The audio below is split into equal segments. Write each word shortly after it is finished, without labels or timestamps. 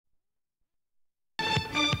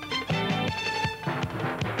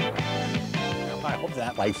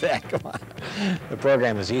Not like that, come on. The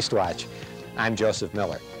program is Eastwatch. I'm Joseph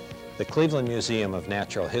Miller. The Cleveland Museum of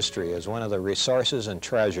Natural History is one of the resources and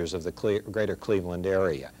treasures of the greater Cleveland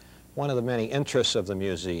area. One of the many interests of the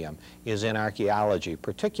museum is in archaeology,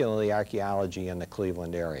 particularly archaeology in the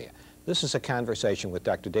Cleveland area. This is a conversation with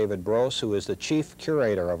Dr. David Brose, who is the Chief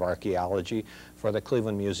Curator of Archaeology for the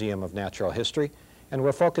Cleveland Museum of Natural History. And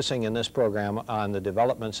we're focusing in this program on the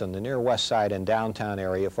developments in the near west side and downtown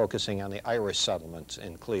area, focusing on the Irish settlements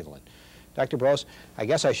in Cleveland. Dr. Brose, I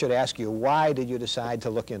guess I should ask you, why did you decide to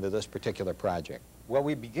look into this particular project? Well,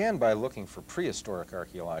 we began by looking for prehistoric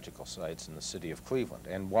archaeological sites in the city of Cleveland.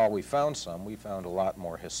 And while we found some, we found a lot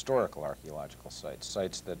more historical archaeological sites,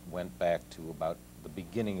 sites that went back to about the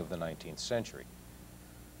beginning of the 19th century.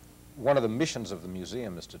 One of the missions of the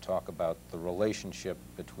museum is to talk about the relationship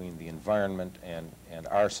between the environment and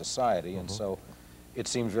our society, and so it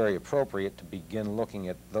seemed very appropriate to begin looking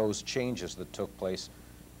at those changes that took place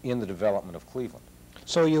in the development of Cleveland.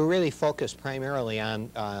 So you really focused primarily on,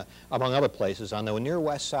 among other places, on the near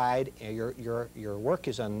west side. Your work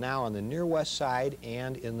is now on the near west side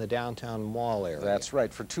and in the downtown mall area. That's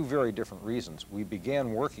right, for two very different reasons. We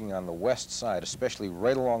began working on the west side, especially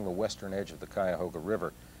right along the western edge of the Cuyahoga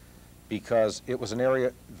River, because it was an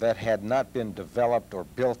area that had not been developed or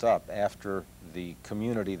built up after the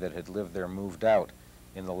community that had lived there moved out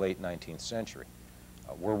in the late 19th century.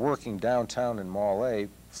 We're working downtown in Mall A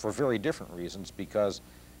for very different reasons, because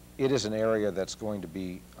it is an area that's going to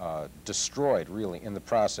be destroyed, really, in the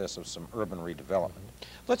process of some urban redevelopment.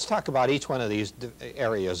 Let's talk about each one of these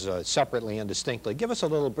areas separately and distinctly. Give us a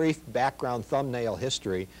little brief background thumbnail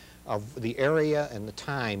history of the area and the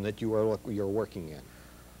time that you're working in.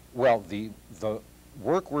 Well, the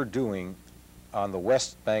work we're doing on the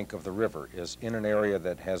west bank of the river is in an area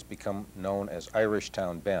that has become known as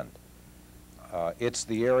Irishtown Bend. It's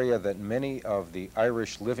the area that many of the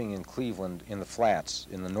Irish living in Cleveland in the flats,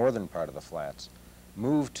 in the northern part of the flats,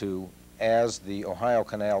 moved to as the Ohio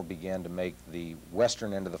Canal began to make the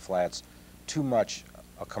western end of the flats too much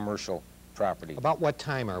a commercial property. About what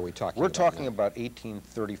time are we talking about? We're talking about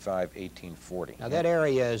 1835, 1840. Now that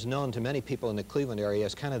area is known to many people in the Cleveland area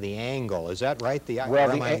as kind of the angle. Is that right?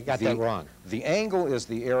 I got that wrong? The angle is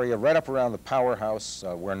the area right up around the powerhouse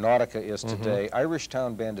where Nautica is today.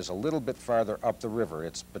 Irishtown Bend is a little bit farther up the river.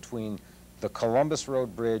 It's between the Columbus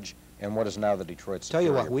Road Bridge and what is now the Detroit Superior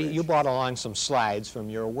Tell you what, you brought along some slides from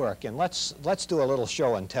your work, and let's do a little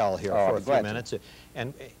show and tell here for a few minutes.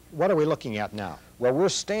 And what are we looking at now? Well, we're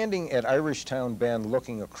standing at Irishtown Bend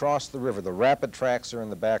looking across the river. The rapid tracks are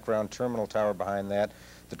in the background, Terminal Tower behind that.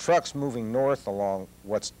 The trucks moving north along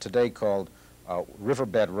what's today called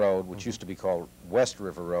Riverbed Road, which used to be called West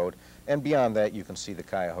River Road, and beyond that you can see the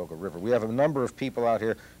Cuyahoga River. We have a number of people out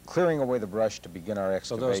here clearing away the brush to begin our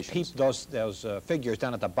excavations. So those figures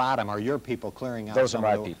down at the bottom are your people clearing out? Those are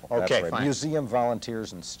my people. Okay, that's right. fine. Museum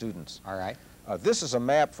volunteers and students. All right. This is a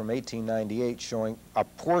map from 1898 showing a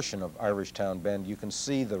portion of Irishtown Bend. You can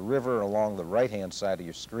see the river along the right-hand side of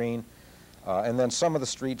your screen, and then some of the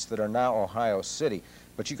streets that are now Ohio City.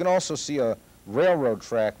 But you can also see a railroad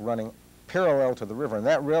track running parallel to the river, and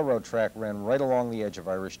that railroad track ran right along the edge of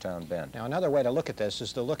Irishtown Bend. Now, another way to look at this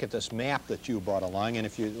is to look at this map that you brought along, and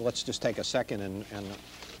let's just take a second and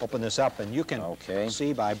open this up, and you can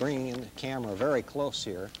see by bringing in the camera very close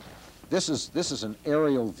here. This is an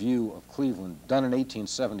aerial view of Cleveland done in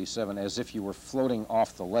 1877 as if you were floating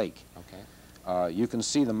off the lake. Okay. You can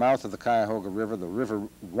see the mouth of the Cuyahoga River, the river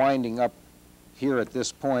winding up here at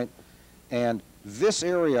this point, and this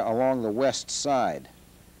area along the west side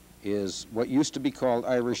is what used to be called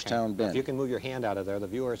Irishtown Bend. If you can move your hand out of there, the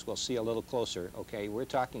viewers will see a little closer. Okay, we're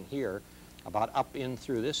talking here about up in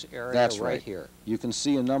through this area. That's right here. You can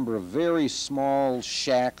see a number of very small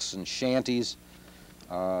shacks and shanties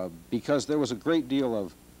because there was a great deal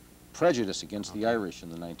of prejudice against the Irish in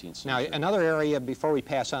the 19th century. Now, another area before we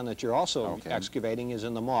pass on that you're also excavating is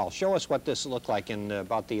in the mall. Show us what this looked like in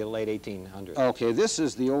about the late 1800s. Okay, this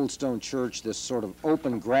is the Old Stone Church. This sort of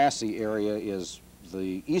open grassy area is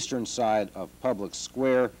the eastern side of Public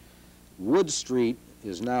Square. Wood Street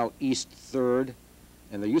is now East 3rd,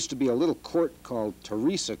 and there used to be a little court called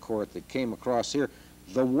Teresa Court that came across here.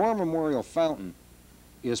 The War Memorial Fountain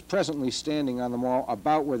is presently standing on the mall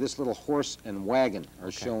about where this little horse and wagon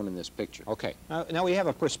are shown in this picture. Okay. Now we have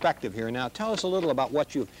a perspective here. Now tell us a little about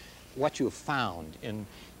what you've found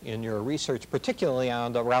in your research, particularly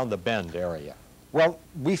around the Bend area. Well,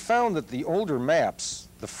 we found that the older maps,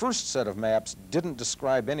 the first set of maps, didn't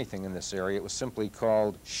describe anything in this area. It was simply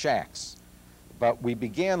called shacks. But we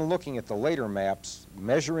began looking at the later maps,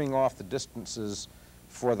 measuring off the distances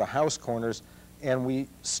for the house corners, and we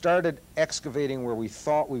started excavating where we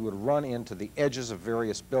thought we would run into the edges of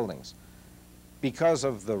various buildings. Because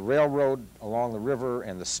of the railroad along the river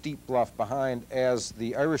and the steep bluff behind, as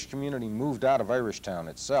the Irish community moved out of Irishtown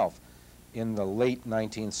itself in the late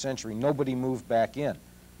 19th century, nobody moved back in.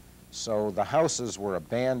 So the houses were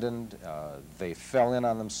abandoned, they fell in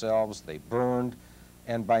on themselves, they burned,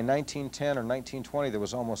 and by 1910 or 1920 there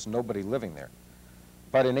was almost nobody living there.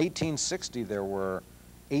 But in 1860 there were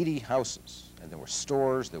 80 houses, and there were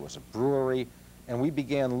stores, there was a brewery, and we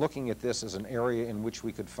began looking at this as an area in which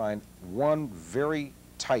we could find one very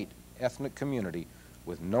tight ethnic community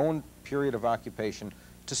with known period of occupation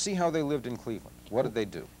to see how they lived in Cleveland. What did they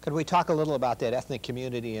do? Could we talk a little about that ethnic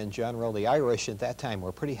community in general? The Irish at that time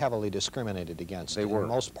were pretty heavily discriminated against They were. in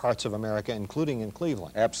most parts of America, including in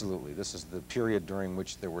Cleveland. Absolutely. This is the period during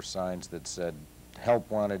which there were signs that said, help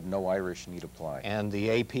wanted, no Irish need apply. And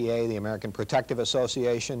the APA, the American Protective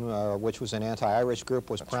Association, which was an anti-Irish group,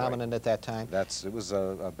 was prominent at that time. It was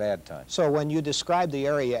a bad time. So when you describe the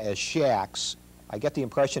area as shacks, I get the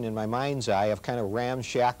impression in my mind's eye of kind of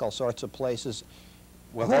ramshackle sorts of places.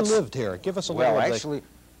 Well, who lived here? Give us a little Well, of actually,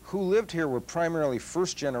 who lived here were primarily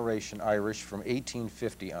first-generation Irish from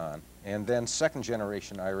 1850 on, and then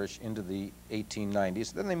second-generation Irish into the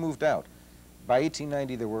 1890s. Then they moved out. By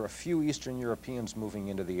 1890, there were a few Eastern Europeans moving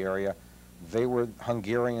into the area. They were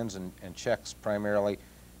Hungarians and Czechs primarily,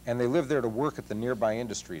 and they lived there to work at the nearby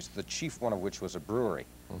industries, the chief one of which was a brewery.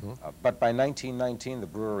 But by 1919, the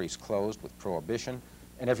breweries closed with prohibition,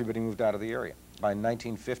 and everybody moved out of the area. By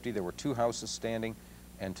 1950, there were 2 houses standing,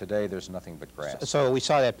 and today there's nothing but grass. So we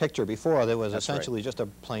saw that picture before. There was That's essentially right. just a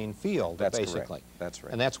plain field, That's basically. correct. That's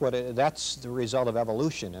right. And that's the result of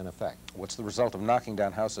evolution, in effect. What's the result of knocking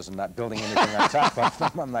down houses and not building anything on top of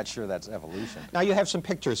them? I'm not sure that's evolution. Now you have some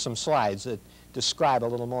pictures, some slides that describe a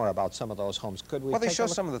little more about some of those homes. Could we Well, they take a show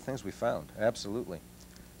look? some of the things we found, absolutely.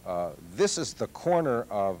 This is the corner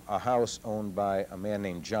of a house owned by a man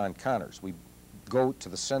named John Connors. We go to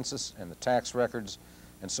the census and the tax records,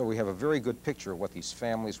 and so we have a very good picture of what these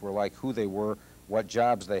families were like, who they were, what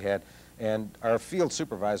jobs they had. And our field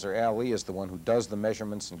supervisor, Al Lee, is the one who does the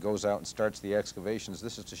measurements and goes out and starts the excavations.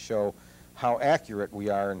 This is to show how accurate we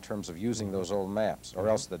are in terms of using those old maps, or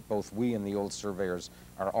else that both we and the old surveyors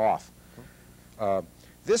are off.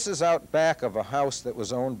 This is out back of a house that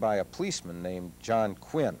was owned by a policeman named John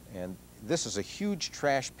Quinn, and this is a huge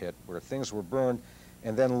trash pit where things were burned,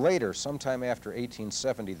 and then later, sometime after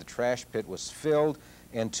 1870, the trash pit was filled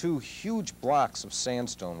and 2 huge blocks of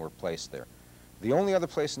sandstone were placed there. The only other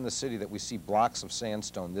place in the city that we see blocks of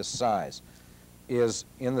sandstone this size is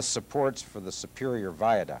in the supports for the Superior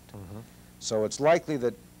Viaduct. So it's likely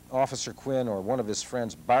that Officer Quinn or one of his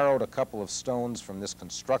friends borrowed a couple of stones from this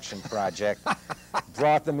construction project,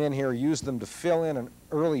 brought them in here, used them to fill in an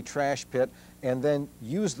early trash pit, and then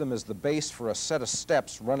used them as the base for a set of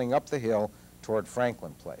steps running up the hill toward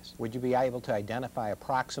Franklin Place. Would you be able to identify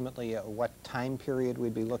approximately what time period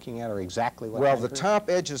we'd be looking at, or exactly what Well, time the period? top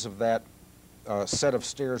edges of that set of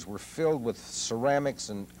stairs were filled with ceramics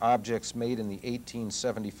and objects made in the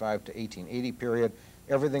 1875 to 1880 period.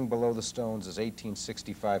 Everything below the stones is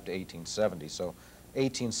 1865 to 1870, so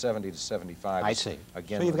 1870 to 75. I see.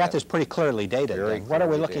 Again, so you've got this pretty clearly dated. Very Then. What are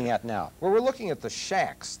we clearly looking dated. at now? Well, we're looking at the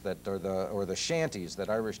shacks that are or the shanties that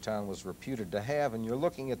Irishtown was reputed to have, and you're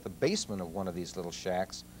looking at the basement of one of these little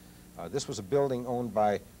shacks. This was a building owned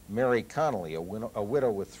by Mary Connolly, a widow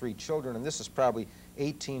with 3 children, and this is probably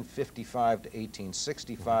 1855 to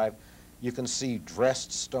 1865. You can see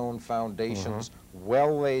dressed stone foundations,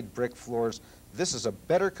 well-laid brick floors. This is a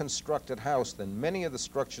better constructed house than many of the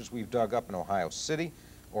structures we've dug up in Ohio City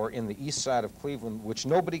or in the east side of Cleveland, which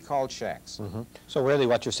nobody called shacks. So really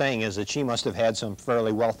what you're saying is that she must have had some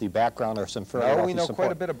fairly wealthy background or some fairly wealthy We know support.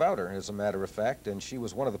 quite a bit about her, as a matter of fact, and she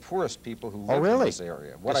was one of the poorest people who lived Oh, really? in this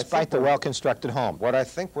area. Despite the well-constructed home. What I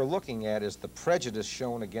think we're looking at is the prejudice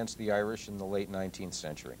shown against the Irish in the late 19th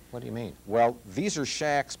century. What do you mean? Well, these are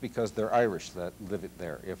shacks because they're Irish that live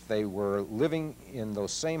there. If they were living in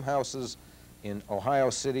those same houses in Ohio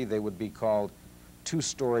City, they would be called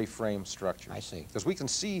 2-story frame structures. I see. Because we can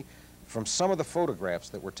see from some of the photographs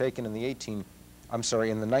that were taken in the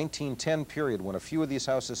 1910 period, when a few of these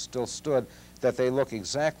houses still stood, that they look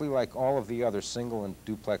exactly like all of the other single and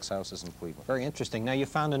duplex houses in Cleveland. Very interesting. Now you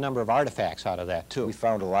found a number of artifacts out of that too. We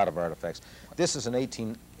found a lot of artifacts. This is an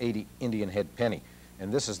 1880 Indian head penny,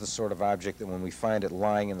 and this is the sort of object that when we find it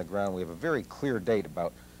lying in the ground, we have a very clear date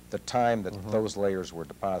about the time that those layers were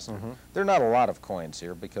deposited. There are not a lot of coins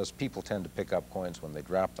here because people tend to pick up coins when they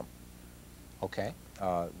drop them. Okay.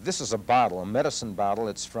 This is a bottle, a medicine bottle.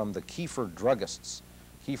 It's from the Kiefer Druggists.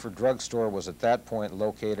 Kiefer Drug Store was at that point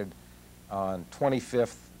located on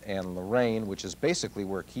 25th and Lorraine, which is basically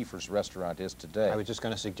where Kiefer's restaurant is today. I was just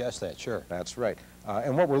going to suggest that, sure. That's right.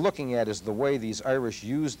 And what we're looking at is the way these Irish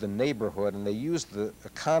used the neighborhood, and they used the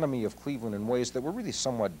economy of Cleveland in ways that were really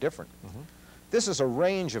somewhat different. This is a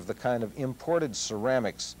range of the kind of imported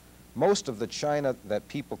ceramics. Most of the china that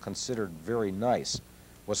people considered very nice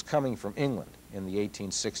was coming from England in the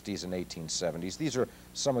 1860s and 1870s. These are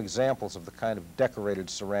some examples of the kind of decorated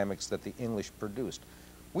ceramics that the English produced.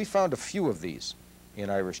 We found a few of these in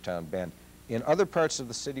Irishtown Bend. In other parts of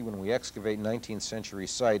the city, when we excavate 19th century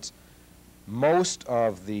sites, most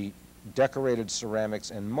of the decorated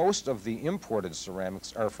ceramics and most of the imported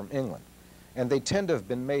ceramics are from England. And they tend to have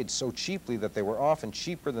been made so cheaply that they were often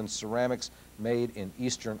cheaper than ceramics made in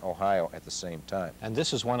eastern Ohio at the same time. And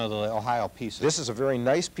this is one of the Ohio pieces. This is a very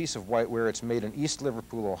nice piece of whiteware. It's made in East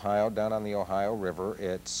Liverpool, Ohio, down on the Ohio River.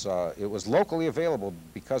 It was locally available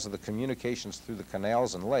because of the communications through the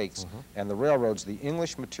canals and lakes and the railroads. The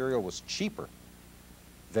English material was cheaper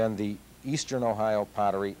than the eastern Ohio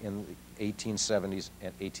pottery in the 1870s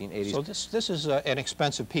and 1880s. So this is an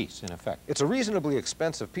expensive piece, in effect. It's a reasonably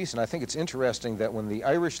expensive piece, and I think it's interesting that when the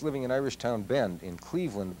Irish living in Irishtown Bend in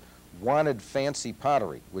Cleveland wanted fancy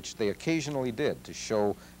pottery, which they occasionally did to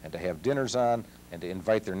show and to have dinners on and to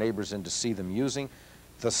invite their neighbors in to see them using,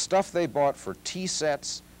 the stuff they bought for tea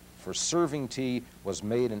sets, for serving tea, was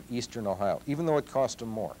made in eastern Ohio, even though it cost them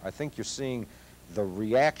more. I think you're seeing the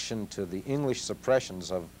reaction to the English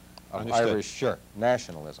suppressions of Irish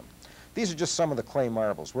nationalism. These are just some of the clay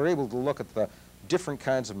marbles. We're able to look at the different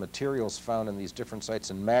kinds of materials found in these different sites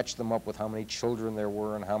and match them up with how many children there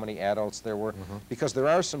were and how many adults there were, because there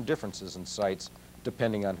are some differences in sites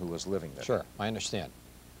depending on who was living there. Sure, I understand.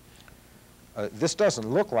 This doesn't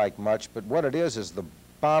look like much, but what it is the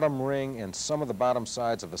bottom ring and some of the bottom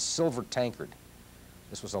sides of a silver tankard.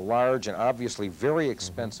 This was a large and obviously very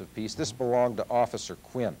expensive piece. This belonged to Officer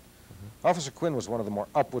Quinn. Officer Quinn was one of the more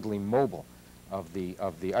upwardly mobile of the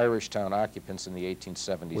Irishtown occupants in the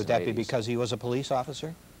 1870s. Would that be because he was a police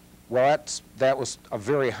officer? Well, that was a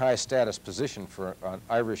very high status position for an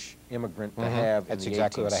Irish immigrant to have in the 1870s. That's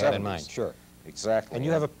exactly what I had in mind, sure. Exactly. And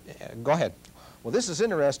you have go ahead. Well, this is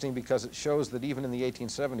interesting because it shows that even in the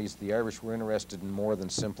 1870s, the Irish were interested in more than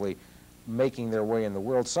simply making their way in the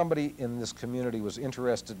world. Somebody in this community was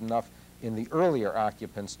interested enough in the earlier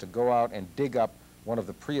occupants to go out and dig up one of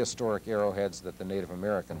the prehistoric arrowheads that the Native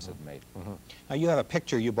Americans had made. Now, you have a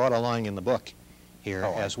picture you brought along in the book here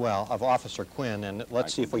as well of Officer Quinn, and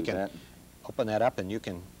let's see if we can open that up and you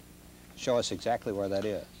can show us exactly where that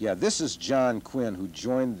is. Yeah, this is John Quinn, who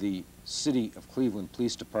joined the City of Cleveland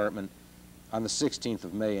Police Department on the 16th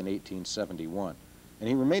of May in 1871. And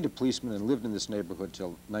he remained a policeman and lived in this neighborhood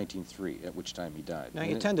till 1903, at which time he died. Now,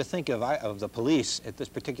 you tend to think of the police at this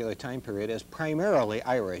particular time period as primarily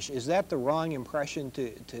Irish. Is that the wrong impression to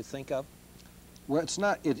think of? Well, it's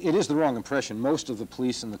not. It is the wrong impression. Most of the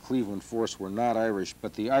police in the Cleveland force were not Irish,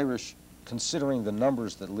 but the Irish, considering the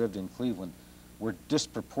numbers that lived in Cleveland, were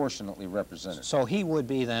disproportionately represented. So he would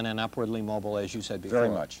be then an upwardly mobile, as you said before? Very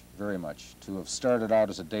much, very much. To have started out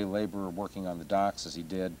as a day laborer working on the docks as he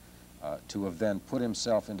did, to have then put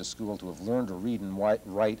himself into school, to have learned to read and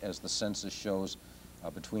write, as the census shows,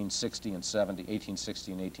 between 60 and 70,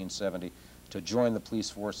 1860 and 1870, to join the police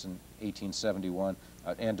force in 1871,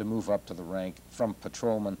 and to move up to the rank from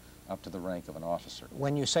patrolman up to the rank of an officer.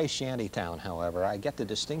 When you say shantytown, however, I get the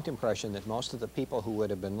distinct impression that most of the people who would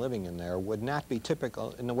have been living in there would not be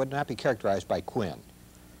typical, and would not be characterized by Quinn.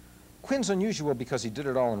 Quinn's unusual because he did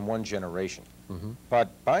it all in one generation. But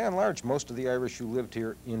by and large, most of the Irish who lived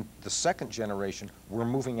here in the second generation were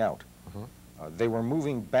moving out. They were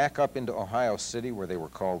moving back up into Ohio City, where they were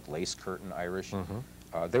called Lace Curtain Irish.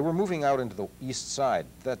 They were moving out into the east side.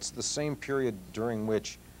 That's the same period during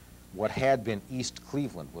which what had been East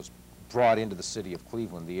Cleveland was brought into the city of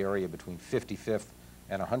Cleveland, the area between 55th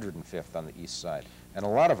and 105th on the east side. And a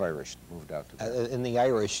lot of Irish moved out to there. In the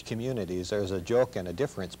Irish communities, there's a joke and a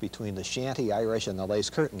difference between the shanty Irish and the lace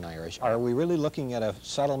curtain Irish. Are we really looking at a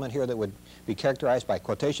settlement here that would be characterized by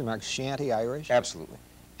quotation marks shanty Irish? Absolutely.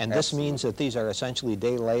 And this means that these are essentially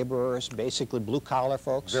day laborers, basically blue-collar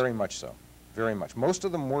folks? Very much so. Very much. Most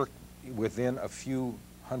of them worked within a few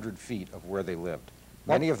hundred feet of where they lived.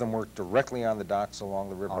 Many of them worked directly on the docks along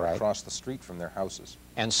the river, across the street from their houses.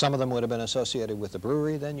 And some of them would have been associated with the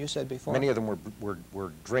brewery, then, you said before? Many of them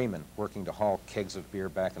were draymen working to haul kegs of beer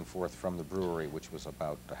back and forth from the brewery, which was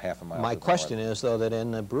about a half a mile. My question is, though, that in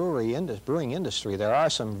the brewing industry, there are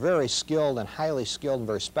some very skilled and highly skilled and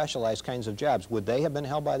very specialized kinds of jobs. Would they have been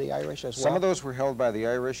held by the Irish as well? Some of those were held by the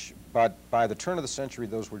Irish, but by the turn of the century,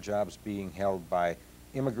 those were jobs being held by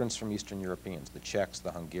immigrants from Eastern Europeans, the Czechs,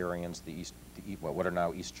 the Hungarians, what are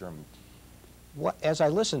now East German. As I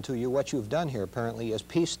listen to you, what you've done here apparently is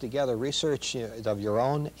pieced together research of your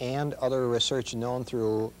own and other research known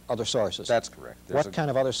through other sources. That's correct. What kind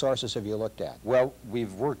of other sources have you looked at? Well,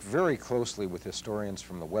 we've worked very closely with historians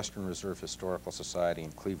from the Western Reserve Historical Society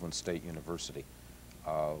and Cleveland State University.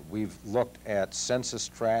 We've looked at census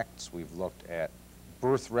tracts, we've looked at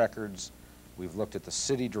birth records, we've looked at the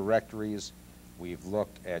city directories, we've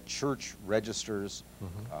looked at church registers.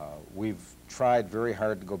 We've tried very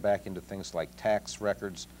hard to go back into things like tax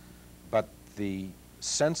records, but the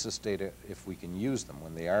census data, if we can use them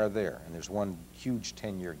when they are there, and there's one huge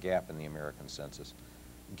 10-year gap in the American census,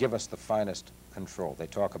 give us the finest control. They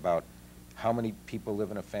talk about how many people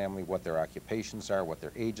live in a family, what their occupations are, what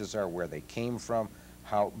their ages are, where they came from,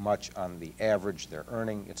 how much on the average they're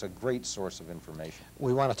earning. It's a great source of information.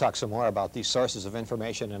 We want to talk some more about these sources of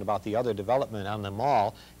information and about the other development on them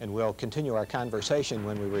all, and we'll continue our conversation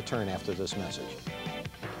when we return after this message.